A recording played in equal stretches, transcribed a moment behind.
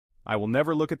I will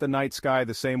never look at the night sky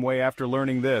the same way after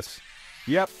learning this.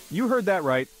 Yep, you heard that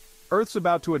right. Earth's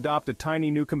about to adopt a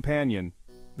tiny new companion.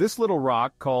 This little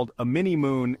rock, called a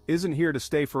mini-moon, isn't here to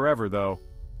stay forever though.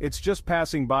 It's just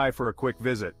passing by for a quick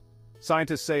visit.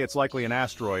 Scientists say it's likely an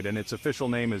asteroid and its official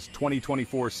name is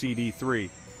 2024 CD3.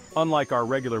 Unlike our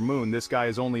regular moon, this guy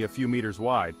is only a few meters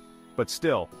wide. But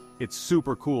still, it's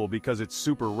super cool because it's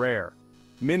super rare.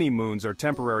 Mini-moons are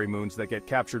temporary moons that get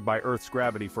captured by Earth's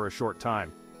gravity for a short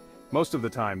time. Most of the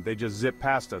time, they just zip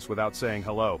past us without saying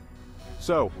hello.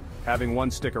 So, having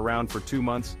one stick around for 2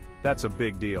 months, that's a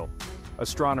big deal.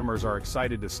 Astronomers are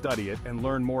excited to study it and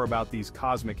learn more about these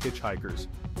cosmic hitchhikers.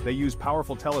 They use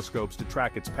powerful telescopes to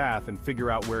track its path and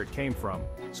figure out where it came from.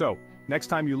 So, next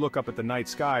time you look up at the night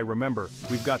sky, remember,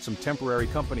 we've got some temporary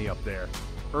company up there.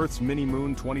 Earth's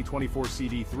mini-moon 2024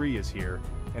 CD3 is here,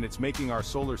 and it's making our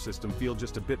solar system feel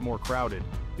just a bit more crowded.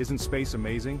 Isn't space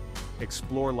amazing?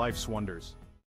 Explore life's wonders.